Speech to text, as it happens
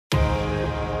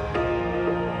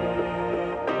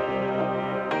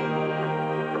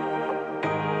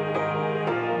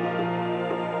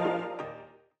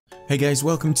Hey guys,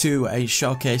 welcome to a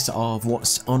showcase of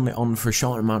what's only on for a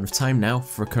short amount of time now,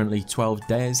 for currently 12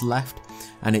 days left,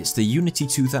 and it's the Unity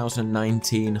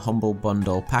 2019 Humble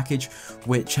Bundle package,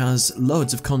 which has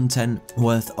loads of content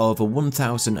worth over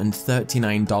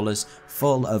 $1,039,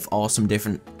 full of awesome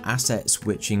different assets,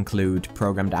 which include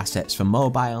programmed assets for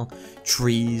mobile,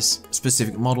 trees,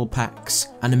 specific model packs,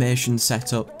 animation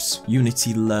setups,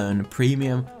 Unity Learn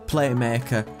Premium,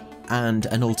 Playmaker, and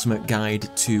an ultimate guide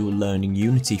to learning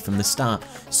Unity from the start.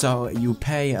 So you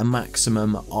pay a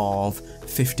maximum of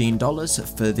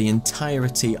 $15 for the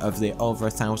entirety of the over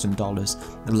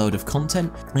 $1,000 load of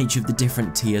content. Each of the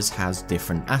different tiers has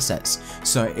different assets.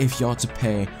 So if you're to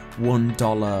pay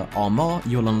 $1 or more,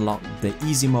 you'll unlock the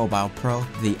Easy Mobile Pro,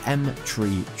 the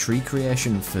M-Tree tree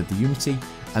creation for the Unity,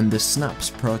 and the Snaps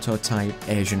Prototype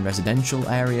Asian residential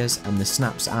areas, and the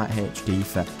Snaps Art HD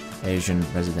for Asian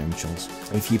residentials.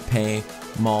 If you pay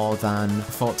more than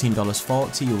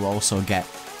 $14.40, you'll also get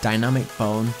Dynamic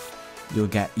Bone, you'll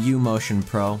get UMotion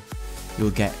Pro,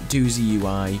 you'll get Doozy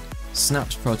UI,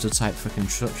 Snaps Prototype for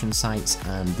construction sites,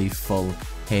 and the full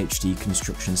HD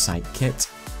construction site kit.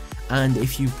 And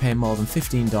if you pay more than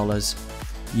 $15,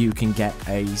 you can get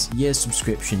a year's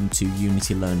subscription to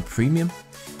Unity Learn Premium.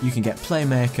 You can get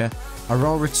Playmaker,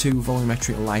 Aurora 2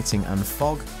 volumetric lighting and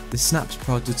fog, the Snaps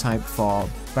Prototype for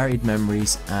buried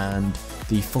memories, and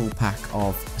the full pack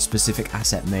of a specific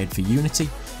asset made for Unity.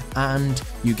 And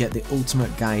you get the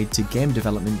ultimate guide to game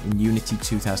development in Unity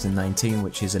 2019,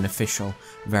 which is an official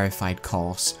verified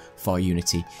course for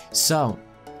Unity. So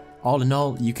all in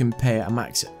all, you can pay over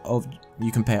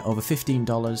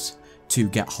 $15 to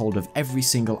get hold of every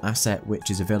single asset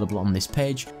which is available on this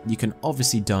page. You can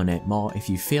obviously donate more if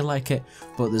you feel like it,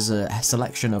 but there's a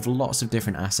selection of lots of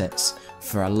different assets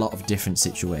for a lot of different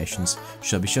situations.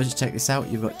 So be sure to check this out.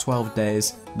 You've got 12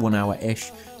 days, 1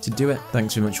 hour-ish to do it.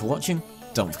 Thanks very much for watching.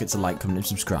 Don't forget to like, comment and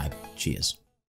subscribe. Cheers.